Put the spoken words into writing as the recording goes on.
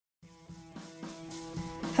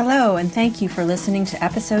Hello, and thank you for listening to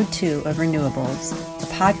Episode 2 of Renewables, a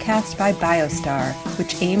podcast by BioStar,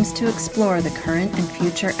 which aims to explore the current and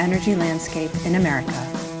future energy landscape in America.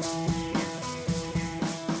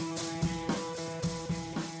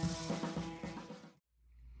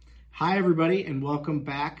 Hi, everybody, and welcome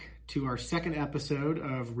back to our second episode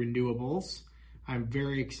of Renewables. I'm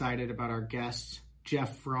very excited about our guest,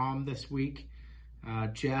 Jeff Fromm, this week.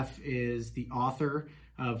 Jeff is the author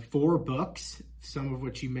of 4 books, some of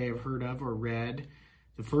which you may have heard of or read.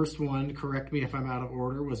 The first one, correct me if I'm out of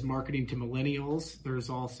order, was Marketing to Millennials. There's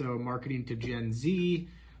also Marketing to Gen Z,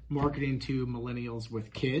 Marketing to Millennials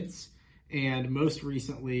with Kids, and most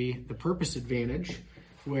recently, The Purpose Advantage,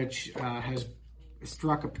 which has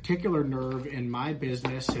struck a particular nerve in my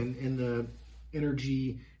business and in the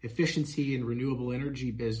energy efficiency and renewable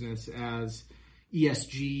energy business, as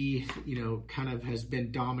ESG, kind of has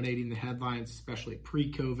been dominating the headlines, especially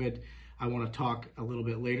pre-COVID. I want to talk a little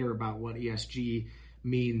bit later about what ESG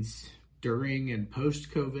means during and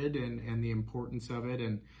post-COVID and the importance of it.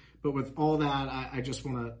 But with all that, I just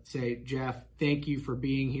want to say, Jeff, thank you for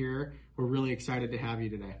being here. We're really excited to have you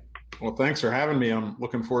today. Well, thanks for having me. I'm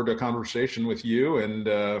looking forward to a conversation with you,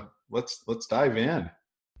 and let's dive in.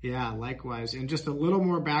 Yeah, likewise. And just a little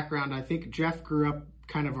more background. I think Jeff grew up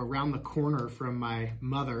kind of around the corner from my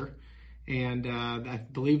mother, and I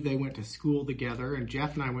believe they went to school together. And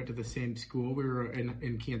Jeff and I went to the same school. We were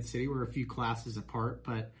in Kansas City. We were a few classes apart,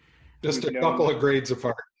 but just a couple of grades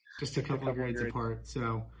apart. Just a couple of grades apart.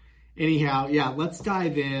 So anyhow, yeah, let's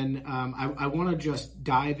dive in. I want to just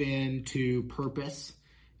dive into purpose.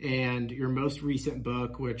 And your most recent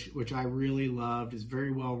book, which I really loved, is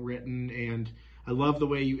very well written, and I love the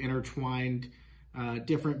way you intertwined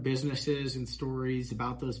different businesses and stories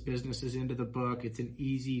about those businesses into the book. It's an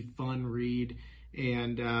easy, fun read,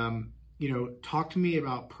 and talk to me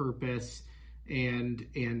about purpose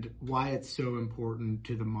and why it's so important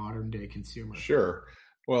to the modern day consumer. Sure.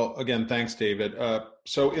 Well, again, thanks, David.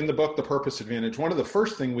 So in the book, The Purpose Advantage, one of the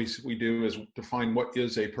first things we do is define what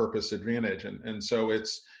is a purpose advantage. And so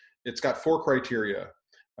it's got 4 criteria.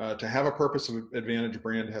 To have a purpose advantage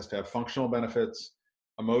brand, it has to have functional benefits,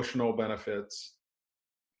 emotional benefits,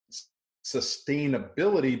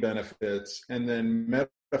 sustainability benefits, and then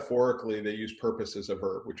metaphorically, they use purpose as a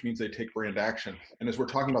verb, which means they take brand action. And as we're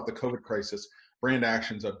talking about the COVID crisis, brand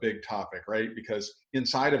action is a big topic, right? Because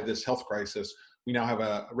inside of this health crisis, we now have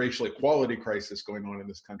a racial equality crisis going on in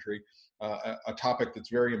this country, a topic that's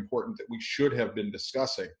very important that we should have been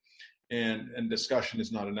discussing. And discussion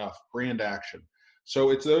is not enough. Brand action.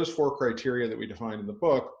 So it's those 4 criteria that we define in the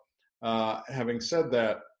book. Having said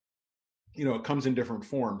that, it comes in different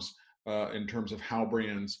forms in terms of how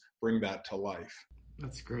brands bring that to life.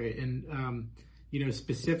 That's great. And,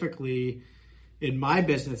 specifically in my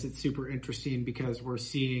business, it's super interesting because we're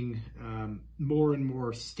seeing more and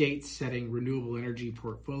more states setting renewable energy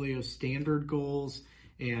portfolio standard goals.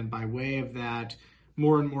 And by way of that,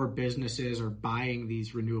 more and more businesses are buying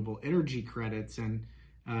these renewable energy credits. And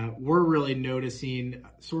we're really noticing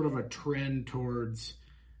sort of a trend towards,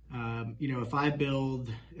 if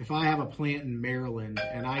I have a plant in Maryland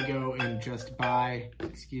and I go and just buy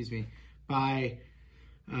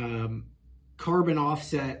carbon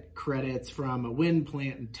offset credits from a wind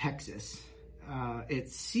plant in Texas, it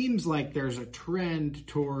seems like there's a trend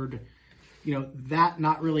toward that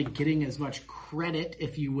not really getting as much credit,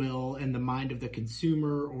 if you will, in the mind of the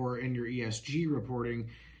consumer or in your ESG reporting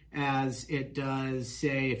as it does,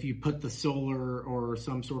 say, if you put the solar or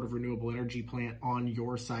some sort of renewable energy plant on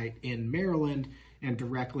your site in Maryland and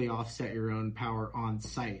directly offset your own power on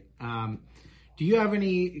site. Do you have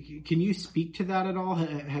can you speak to that at all?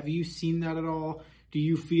 Have you seen that at all? Do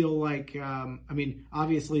you feel like,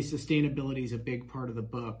 obviously sustainability is a big part of the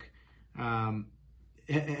book.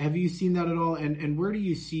 Have you seen that at all? And where do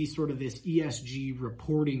you see sort of this ESG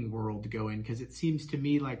reporting world going? Because it seems to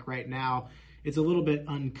me like right now it's a little bit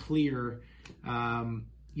unclear,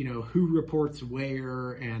 who reports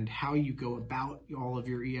where and how you go about all of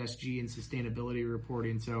your ESG and sustainability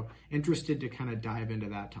reporting. So interested to kind of dive into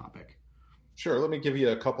that topic. Sure. Let me give you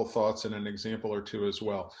a couple thoughts and an example or two as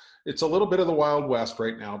well. It's a little bit of the Wild West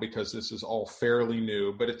right now because this is all fairly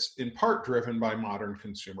new, but it's in part driven by modern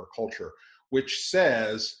consumer culture, which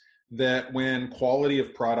says that when quality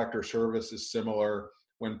of product or service is similar,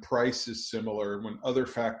 when price is similar, when other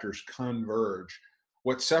factors converge,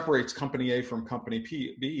 what separates company A from company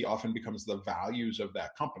B often becomes the values of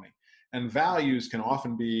that company. And values can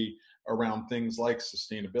often be around things like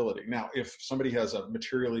sustainability. Now, if somebody has a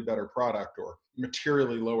materially better product or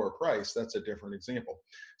materially lower price, that's a different example.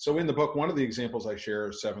 So in the book, one of the examples I share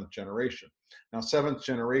is Seventh Generation. Now, Seventh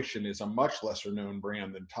Generation is a much lesser known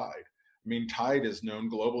brand than Tide. I mean, Tide is known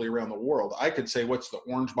globally around the world. I could say, what's the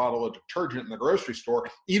orange bottle of detergent in the grocery store?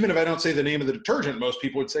 Even if I don't say the name of the detergent, most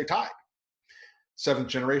people would say Tide. Seventh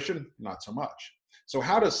Generation, not so much. So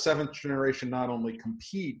how does Seventh Generation not only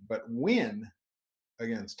compete, but win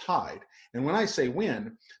against Tide? And when I say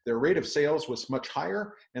win, their rate of sales was much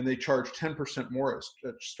higher, and they charge 10% more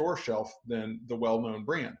at store shelf than the well-known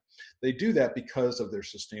brand. They do that because of their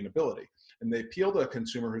sustainability. And they appeal to a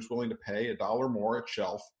consumer who's willing to pay $1 more at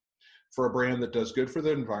shelf for a brand that does good for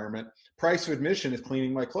the environment. Price of admission is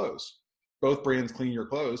cleaning my clothes. Both brands clean your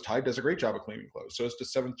clothes. Tide does a great job of cleaning clothes. So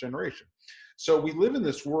does Seventh Generation. So we live in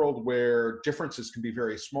this world where differences can be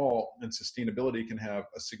very small, and sustainability can have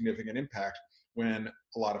a significant impact when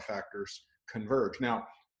a lot of factors converge. Now,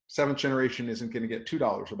 Seventh Generation isn't going to get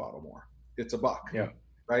 $2 a bottle more. It's $1. Yeah.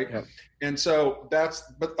 Right. Yeah. And so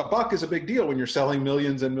but $1 is a big deal when you're selling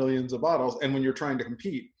millions and millions of bottles, and when you're trying to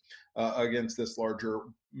compete against this larger,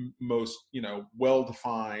 most,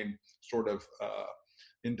 well-defined sort of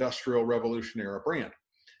industrial revolution era brand.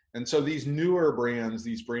 And so these newer brands,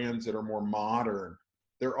 these brands that are more modern,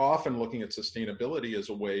 they're often looking at sustainability as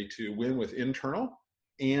a way to win with internal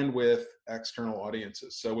and with external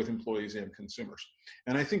audiences, so with employees and consumers.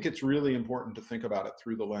 And I think it's really important to think about it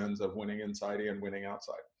through the lens of winning inside and winning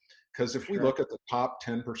outside. Because if we look at the top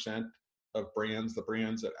 10% of brands, the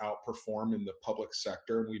brands that outperform in the public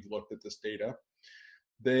sector, and we've looked at this data,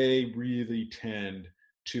 they really tend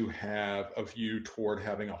to have a view toward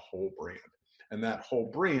having a whole brand. And that whole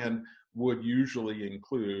brand would usually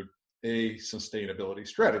include a sustainability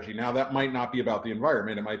strategy. Now, that might not be about the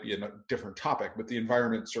environment. It might be a different topic, but the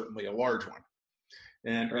environment is certainly a large one.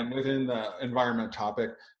 And within the environment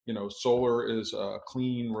topic, solar is a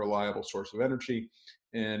clean, reliable source of energy.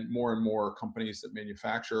 And more companies that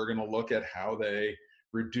manufacture are going to look at how they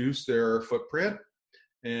reduce their footprint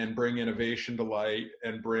and bring innovation to light,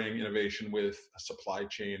 and bring innovation with a supply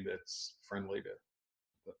chain that's friendly to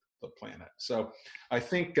the planet. So I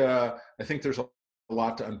think there's a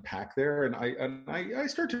lot to unpack there, and I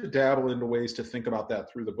start to dabble into ways to think about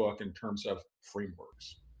that through the book in terms of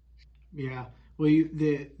frameworks. Yeah. Well,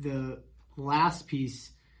 the last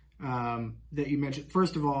piece that you mentioned,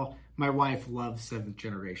 first of all, my wife loves Seventh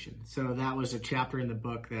Generation, so that was a chapter in the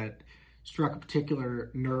book that struck a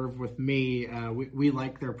particular nerve with me. We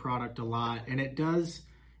like their product a lot, and it does,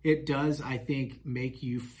 I think, make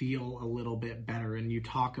you feel a little bit better. And you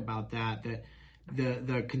talk about that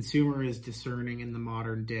the consumer is discerning in the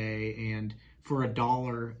modern day, and for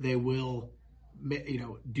 $1, they will,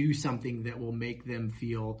 do something that will make them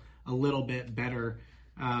feel a little bit better.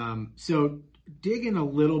 So dig in a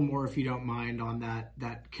little more, if you don't mind, on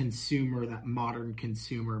that consumer, that modern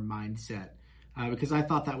consumer mindset. Because I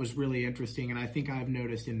thought that was really interesting. And I think I've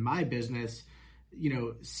noticed in my business,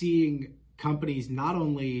 seeing companies not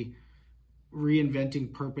only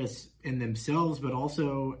reinventing purpose in themselves, but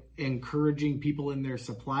also encouraging people in their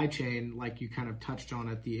supply chain, like you kind of touched on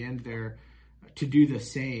at the end there, to do the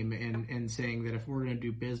same, and saying that if we're going to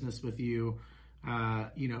do business with you,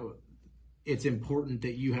 it's important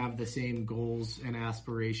that you have the same goals and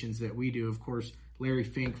aspirations that we do. Of course, Larry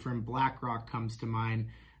Fink from BlackRock comes to mind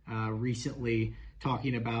recently,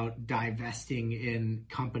 talking about divesting in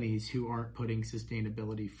companies who aren't putting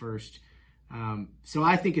sustainability first. So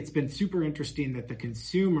I think it's been super interesting that the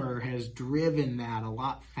consumer has driven that a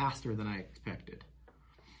lot faster than I expected.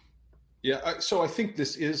 Yeah, so I think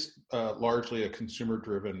this is largely a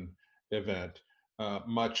consumer-driven event.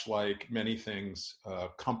 Much like many things,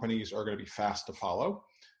 companies are going to be fast to follow,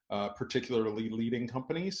 particularly leading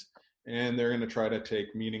companies, and they're going to try to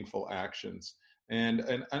take meaningful actions.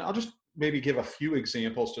 And I'll just maybe give a few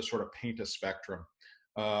examples to sort of paint a spectrum.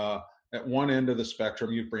 At one end of the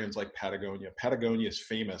spectrum, you have brands like Patagonia. Patagonia is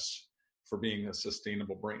famous for being a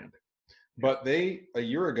sustainable brand. But they, a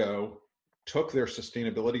year ago, took their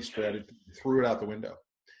sustainability strategy, threw it out the window.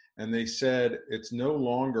 And they said it's no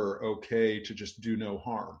longer okay to just do no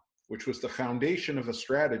harm, which was the foundation of a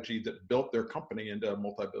strategy that built their company into a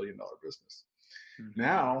multi-billion-dollar business. Mm-hmm.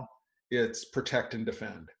 Now it's protect and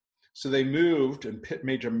defend. So they moved and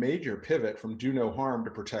made a major pivot from do no harm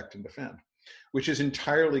to protect and defend, which is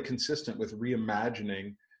entirely consistent with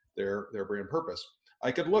reimagining their brand purpose.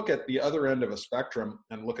 I could look at the other end of a spectrum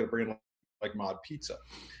and look at a brand like Mod Pizza,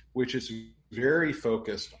 which is very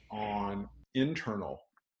focused on internal.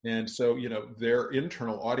 And so, their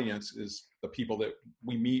internal audience is the people that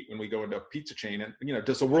we meet when we go into a pizza chain. And,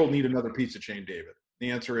 does the world need another pizza chain, David?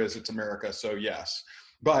 The answer is it's America, so yes.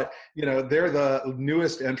 But they're the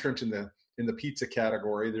newest entrant in the pizza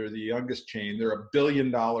category. They're the youngest chain. They're $1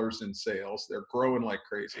 billion in sales. They're growing like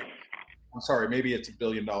crazy. I'm sorry, maybe it's $1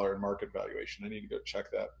 billion in market valuation. I need to go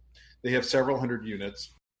check that. They have several hundred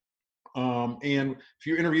units. And if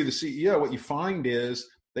you interview the CEO, what you find is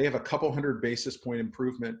they have a couple hundred basis point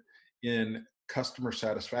improvement in customer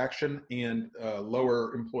satisfaction and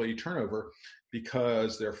lower employee turnover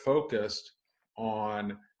because they're focused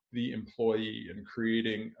on the employee and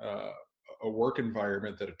creating a work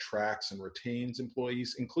environment that attracts and retains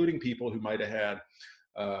employees, including people who might have had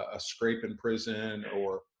a scrape in prison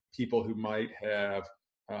or people who might have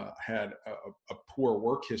had a poor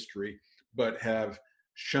work history, but have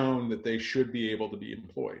shown that they should be able to be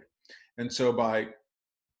employed. And so by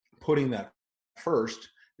putting that first,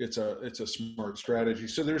 it's a smart strategy.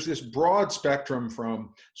 So there's this broad spectrum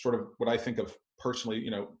from sort of what I think of personally,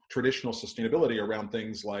 traditional sustainability around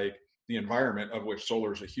things like the environment, of which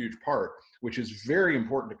solar is a huge part, which is very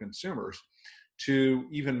important to consumers, to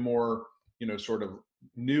even more, sort of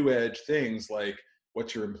new edge things like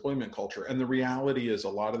what's your employment culture. And the reality is a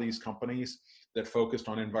lot of these companies that focused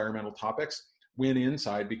on environmental topics win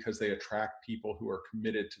inside because they attract people who are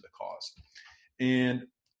committed to the cause. And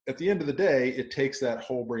at the end of the day, it takes that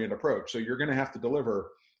whole brand approach. So you're going to have to deliver,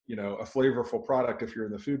 a flavorful product if you're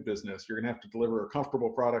in the food business. You're going to have to deliver a comfortable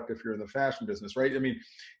product if you're in the fashion business, right? I mean,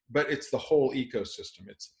 but it's the whole ecosystem.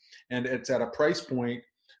 It's at a price point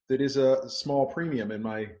that is a small premium. In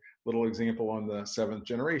my little example on the 7th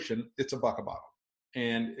generation, it's $1 a bottle.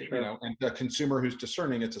 And, Sure. And the consumer who's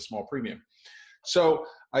discerning, it's a small premium. So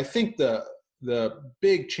I think the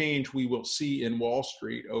big change we will see in Wall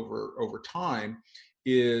Street over time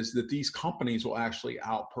is that these companies will actually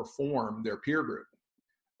outperform their peer group.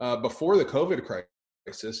 Before the COVID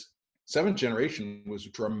crisis, 7th generation was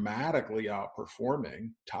dramatically outperforming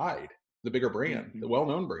Tide, the bigger brand, the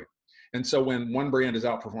well-known brand. And so when one brand is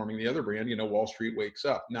outperforming the other brand, Wall Street wakes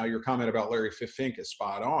up. Now, your comment about Larry Fink is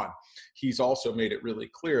spot on. He's also made it really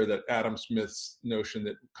clear that Adam Smith's notion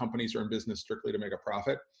that companies are in business strictly to make a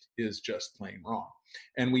profit is just plain wrong.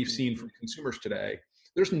 And we've seen from consumers today,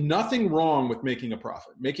 there's nothing wrong with making a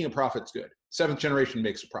profit. Making a profit's good. 7th generation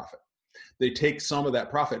makes a profit. They take some of that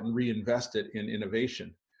profit and reinvest it in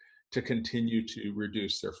innovation to continue to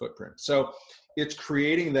reduce their footprint. So it's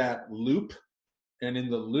creating that loop, and in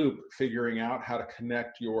the loop, figuring out how to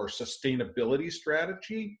connect your sustainability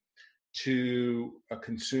strategy to a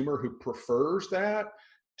consumer who prefers that,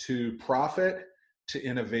 to profit, to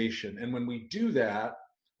innovation. And when we do that,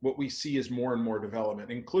 what we see is more and more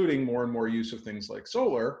development, including more and more use of things like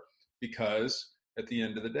solar, because at the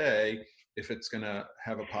end of the day, if it's going to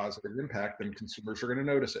have a positive impact, then consumers are going to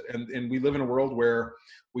notice it. And we live in a world where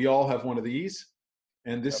we all have one of these,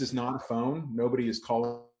 and this is not a phone. Nobody is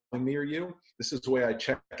calling me or you. This is the way I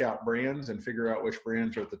check out brands and figure out which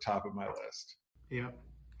brands are at the top of my list. Yeah,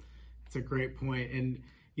 it's a great point. And,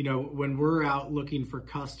 when we're out looking for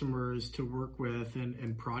customers to work with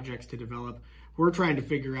and projects to develop, we're trying to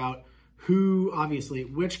figure out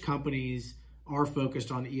which companies are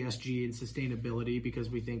focused on ESG and sustainability, because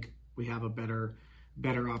we think we have a better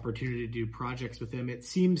opportunity to do projects with them. It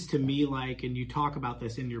seems to me like, and you talk about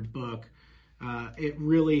this in your book, it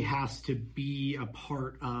really has to be a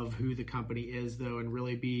part of who the company is, though, and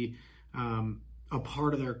really be a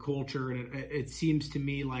part of their culture. And it seems to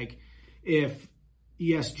me like if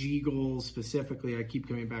ESG goals specifically, I keep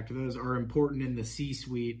coming back to those, are important in the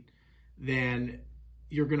C-suite, then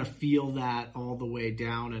you're going to feel that all the way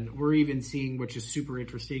down. And we're even seeing, which is super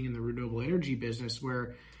interesting in the renewable energy business,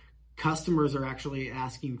 where customers are actually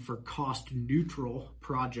asking for cost neutral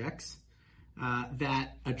projects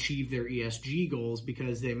that achieve their ESG goals,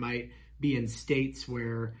 because they might be in states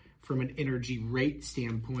where from an energy rate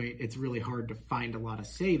standpoint, it's really hard to find a lot of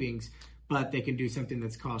savings, but they can do something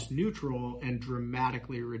that's cost neutral and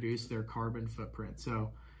dramatically reduce their carbon footprint.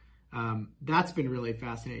 So that's been really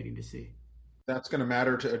fascinating to see. That's going to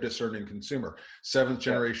matter to a discerning consumer. 7th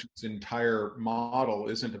generation's entire model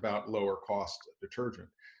isn't about lower cost detergent.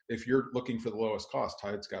 If you're looking for the lowest cost,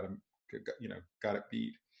 Tide's got it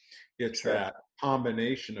beat. It's that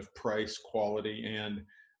combination of price, quality, and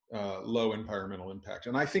low environmental impact.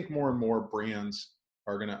 And I think more and more brands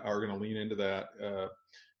are gonna lean into that,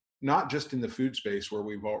 not just in the food space where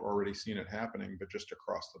we've already seen it happening, but just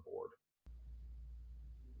across the board.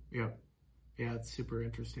 Yeah, it's super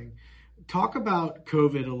interesting. Talk about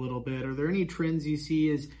COVID a little bit. Are there any trends you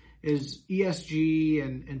see as ESG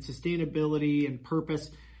and sustainability and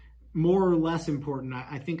purpose more or less important?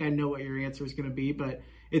 I think I know what your answer is going to be, but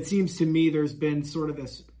it seems to me there's been sort of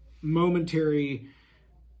this momentary,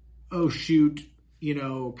 oh shoot,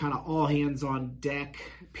 kind of all hands on deck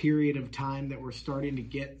period of time that we're starting to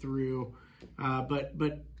get through. But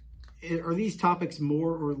are these topics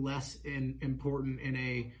more or less important in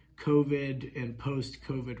a COVID and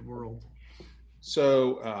post-COVID world?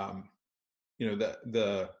 So,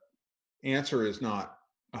 the answer is not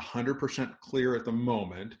 100% clear at the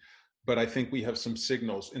moment, but I think we have some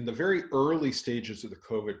signals. In the very early stages of the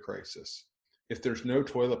COVID crisis, if there's no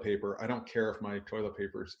toilet paper, I don't care if my toilet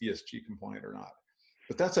paper is ESG compliant or not.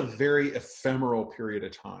 But that's a very ephemeral period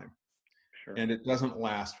of time. Sure. And it doesn't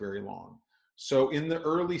last very long. So in the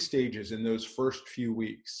early stages, in those first few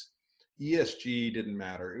weeks, ESG didn't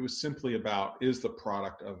matter. It was simply about, is the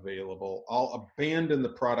product available? I'll abandon the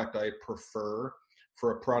product I prefer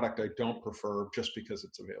for a product I don't prefer just because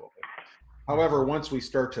it's available. However, once we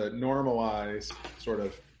start to normalize sort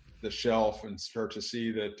of the shelf and start to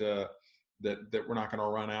see that that we're not going to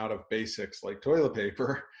run out of basics like toilet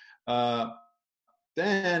paper,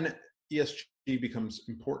 then ESG becomes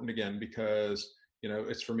important again because,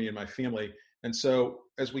 it's for me and my family. And so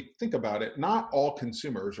as we think about it, not all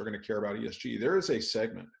consumers are going to care about ESG. There is a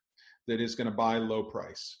segment that is going to buy low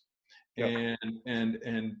price and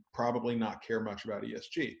probably not care much about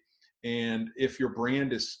ESG. And if your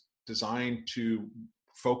brand is designed to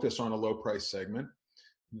focus on a low price segment,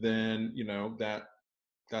 then,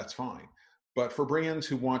 that's fine. But for brands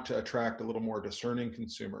who want to attract a little more discerning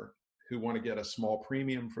consumer, who want to get a small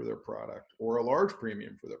premium for their product or a large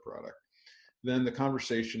premium for their product, then the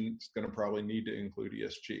conversation is going to probably need to include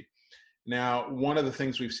ESG. Now, one of the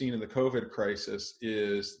things we've seen in the COVID crisis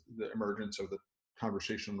is the emergence of the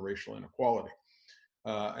conversation on racial inequality.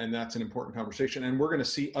 And that's an important conversation. And we're going to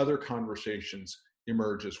see other conversations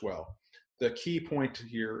emerge as well. The key point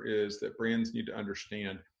here is that brands need to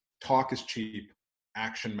understand talk is cheap,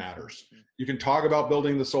 action matters. You can talk about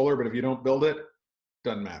building the solar, but if you don't build it,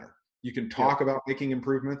 doesn't matter. You can talk about making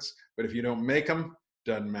improvements, but if you don't make them,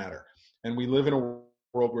 doesn't matter. And we live in a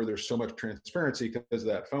world where there's so much transparency because of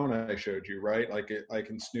that phone I showed you, right? Like I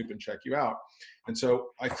can snoop and check you out. And so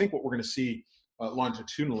I think what we're going to see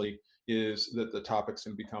longitudinally is that the topics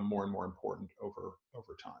can become more and more important over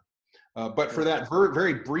time. But for that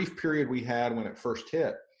very brief period we had when it first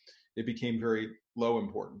hit, it became very low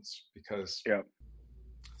importance because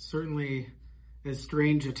certainly as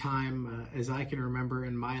strange a time as I can remember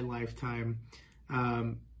in my lifetime.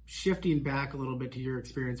 Shifting back a little bit to your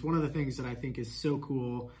experience, one of the things that I think is so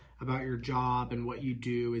cool about your job and what you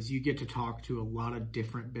do is you get to talk to a lot of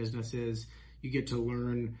different businesses. You get to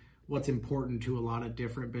learn what's important to a lot of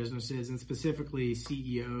different businesses, and specifically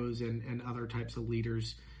CEOs and other types of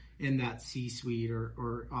leaders in that C-suite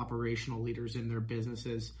or operational leaders in their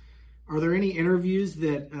businesses. Are there any interviews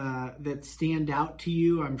that stand out to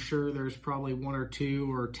you? I'm sure there's probably one or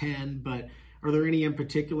two or 10, but are there any in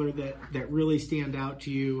particular that really stand out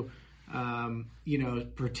to you,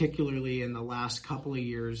 particularly in the last couple of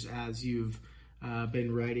years as you've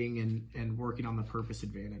been writing and working on the Purpose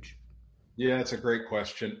Advantage? Yeah, it's a great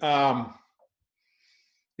question. I've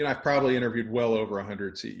probably interviewed well over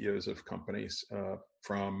 100 CEOs of companies,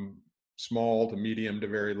 from small to medium to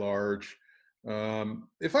very large.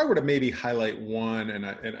 If I were to maybe highlight one, and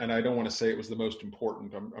I don't want to say it was the most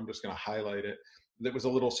important, I'm just going to highlight it, that was a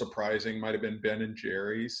little surprising, might have been Ben &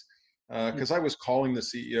 Jerry's, because I was calling the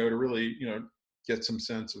CEO to really, get some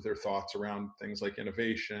sense of their thoughts around things like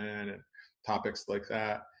innovation and topics like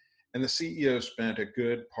that. And the CEO spent a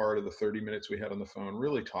good part of the 30 minutes we had on the phone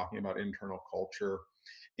really talking about internal culture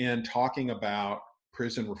and talking about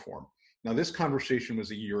prison reform. Now, this conversation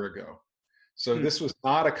was a year ago. So this was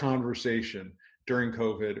not a conversation during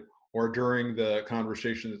COVID or during the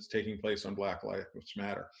conversation that's taking place on Black Lives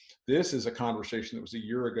Matter. This is a conversation that was a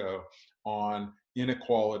year ago on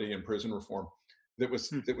inequality and prison reform. That was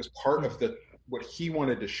part of what he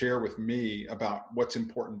wanted to share with me about what's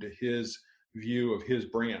important to his view of his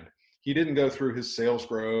brand. He didn't go through his sales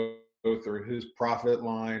growth or his profit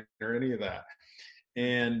line or any of that.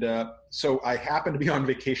 And so I happened to be on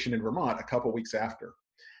vacation in Vermont a couple weeks after.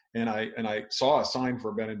 And I saw a sign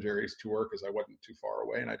for Ben & Jerry's tour because I wasn't too far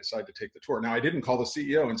away, and I decided to take the tour. Now, I didn't call the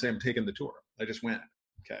CEO and say I'm taking the tour. I just went,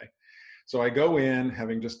 okay? So I go in,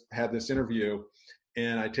 having just had this interview,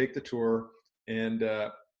 and I take the tour. And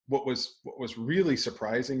what was really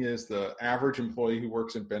surprising is the average employee who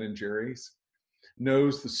works at Ben & Jerry's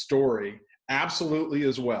knows the story absolutely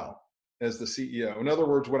as well as the CEO. In other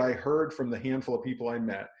words, what I heard from the handful of people I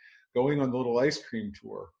met going on the little ice cream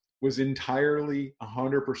tour was entirely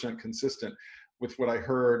 100% consistent with what I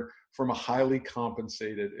heard from a highly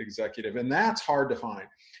compensated executive. And that's hard to find.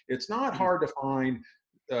 It's not hard to find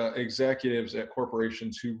executives at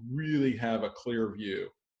corporations who really have a clear view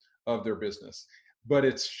of their business. but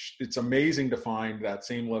it's amazing to find that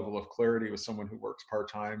same level of clarity with someone who works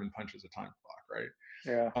part-time and punches a time clock, right?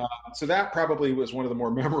 Yeah. So that probably was one of the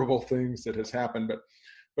more memorable things that has happened.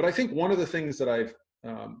 But I think one of the things that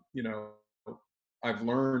I've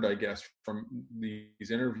learned, I guess, from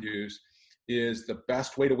these interviews is the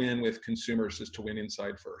best way to win with consumers is to win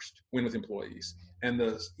inside first, win with employees. And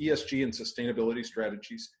the ESG and sustainability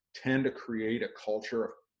strategies tend to create a culture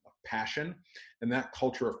of passion. And that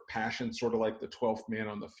culture of passion, sort of like the 12th man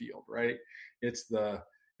on the field, right? It's the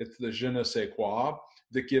je ne sais quoi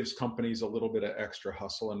that gives companies a little bit of extra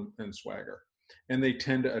hustle and swagger. And they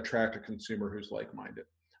tend to attract a consumer who's like-minded.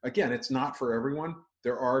 Again, it's not for everyone.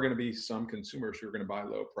 There are going to be some consumers who are going to buy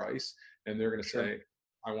low price, and they're going to say,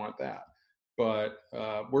 I want that. But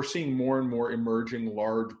we're seeing more and more emerging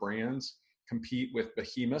large brands compete with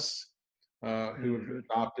behemoths who have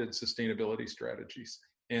adopted sustainability strategies,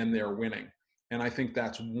 and they're winning. And I think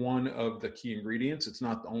that's one of the key ingredients. It's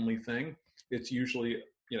not the only thing. It's usually,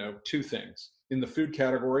 two things. In the food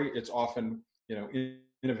category, it's often,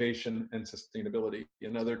 innovation and sustainability.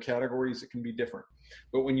 In other categories, it can be different.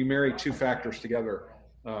 But when you marry two factors together,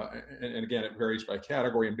 and again, it varies by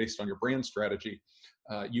category and based on your brand strategy,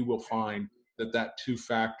 you will find that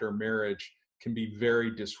two-factor marriage can be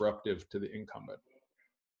very disruptive to the incumbent.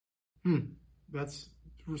 That's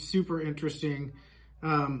super interesting.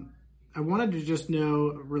 I wanted to just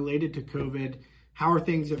know, related to COVID, how are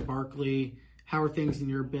things at Barkley? How are things in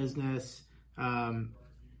your business? What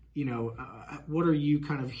are you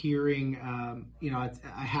kind of hearing?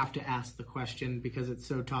 I have to ask the question because it's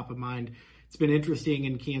so top of mind. It's been interesting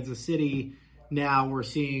in Kansas City. Now we're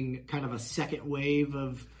seeing kind of a second wave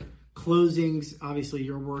of closings. Obviously,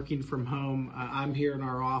 you're working from home. I'm here in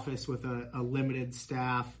our office with a limited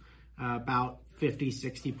staff. About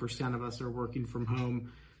 50-60% of us are working from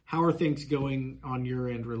home. How are things going on your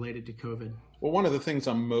end related to COVID? Well, one of the things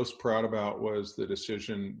I'm most proud about was the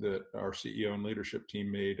decision that our CEO and leadership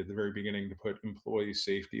team made at the very beginning to put employee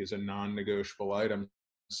safety as a non-negotiable item.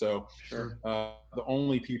 So the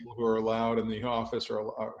only people who are allowed in the office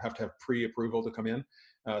have to have pre-approval to come in.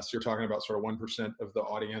 So you're talking about sort of 1% of the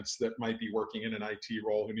audience that might be working in an IT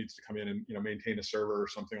role who needs to come in and maintain a server or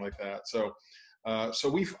something like that. So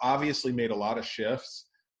we've obviously made a lot of shifts,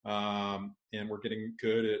 and we're getting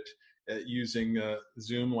good at using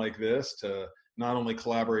Zoom like this to not only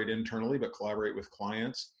collaborate internally but collaborate with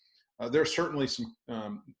clients. There are certainly some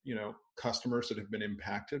customers that have been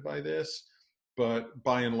impacted by this, but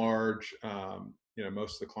by and large,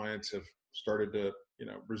 most of the clients have started to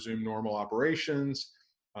resume normal operations.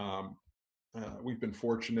 We've been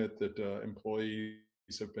fortunate that employees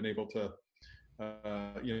have been able to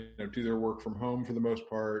do their work from home for the most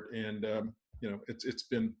part, and it's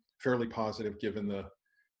been fairly positive given the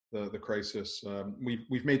crisis.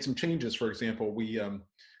 We've made some changes. For example,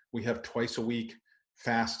 we have twice a week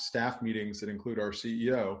fast staff meetings that include our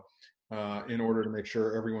CEO in order to make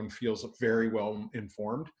sure everyone feels very well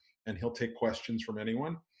informed, and he'll take questions from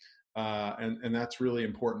anyone. And that's really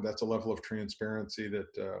important. That's a level of transparency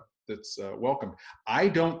that's welcomed. I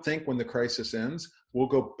don't think when the crisis ends, we'll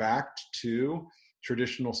go back to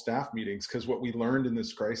traditional staff meetings, because what we learned in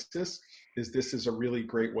this crisis is this is a really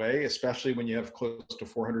great way, especially when you have close to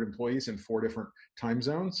 400 employees in 4 different time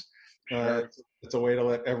zones. It's a way to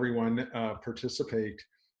let everyone participate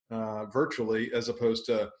virtually, as opposed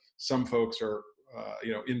to some folks are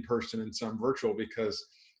in person and some virtual, because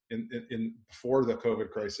in before the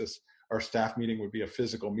COVID crisis, our staff meeting would be a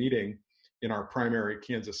physical meeting in our primary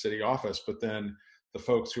Kansas City office, but then the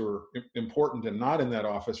folks who are important and not in that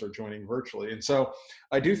office are joining virtually. And so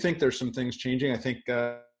I do think there's some things changing, I think,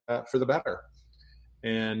 for the better.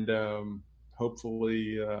 And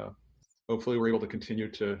hopefully we're able to continue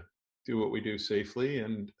to do what we do safely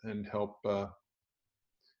and help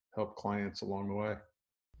clients along the way.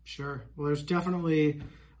 Sure. Well, there's definitely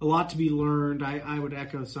a lot to be learned. I would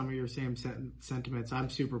echo some of your same sentiments. I'm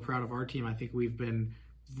super proud of our team. I think we've been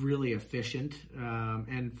really efficient.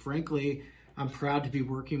 And frankly, I'm proud to be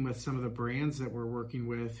working with some of the brands that we're working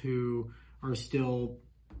with who are still,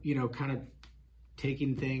 kind of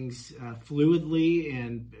taking things fluidly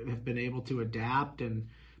and have been able to adapt, and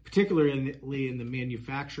particularly in the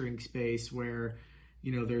manufacturing space where,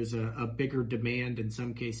 there's a bigger demand in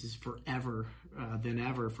some cases forever than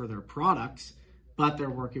ever for their products, but they're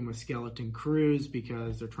working with skeleton crews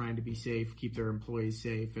because they're trying to be safe, keep their employees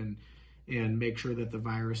safe, and make sure that the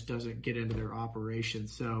virus doesn't get into their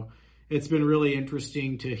operations. So it's been really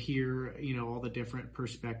interesting to hear, all the different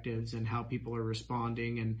perspectives and how people are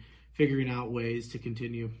responding and figuring out ways to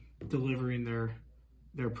continue delivering their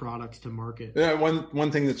their products to market. Yeah,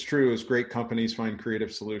 one thing that's true is great companies find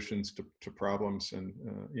creative solutions to problems, and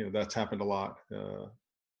that's happened a lot.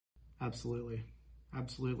 Absolutely.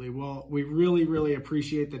 Well, we really, really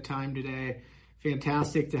appreciate the time today.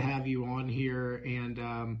 Fantastic to have you on here.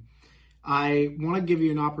 And I want to give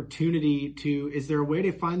you an opportunity is there a way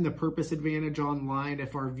to find the Purpose Advantage online?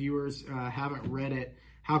 If our viewers haven't read it,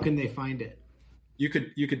 how can they find it? You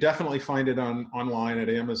could definitely find it online at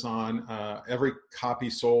Amazon. Every copy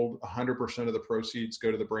sold, 100% of the proceeds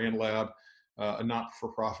go to the Brand Lab, a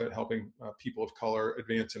not-for-profit helping people of color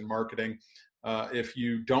advance in marketing. If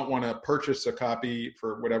you don't want to purchase a copy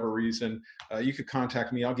for whatever reason, you could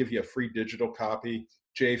contact me. I'll give you a free digital copy,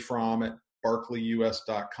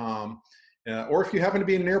 jfrom@barclayus.com. Or if you happen to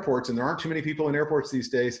be in airports, and there aren't too many people in airports these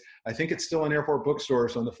days, I think it's still in airport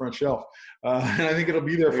bookstores on the front shelf. And I think it'll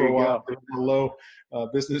be there for a while. How low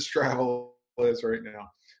business travel is right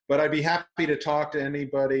now. But I'd be happy to talk to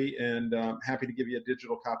anybody, and happy to give you a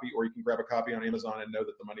digital copy, or you can grab a copy on Amazon and know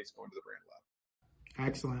that the money's going to the Brand Lab.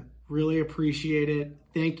 Excellent. Really appreciate it.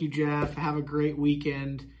 Thank you, Jeff. Have a great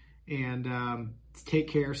weekend, and take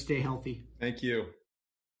care. Stay healthy. Thank you.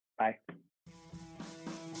 Bye.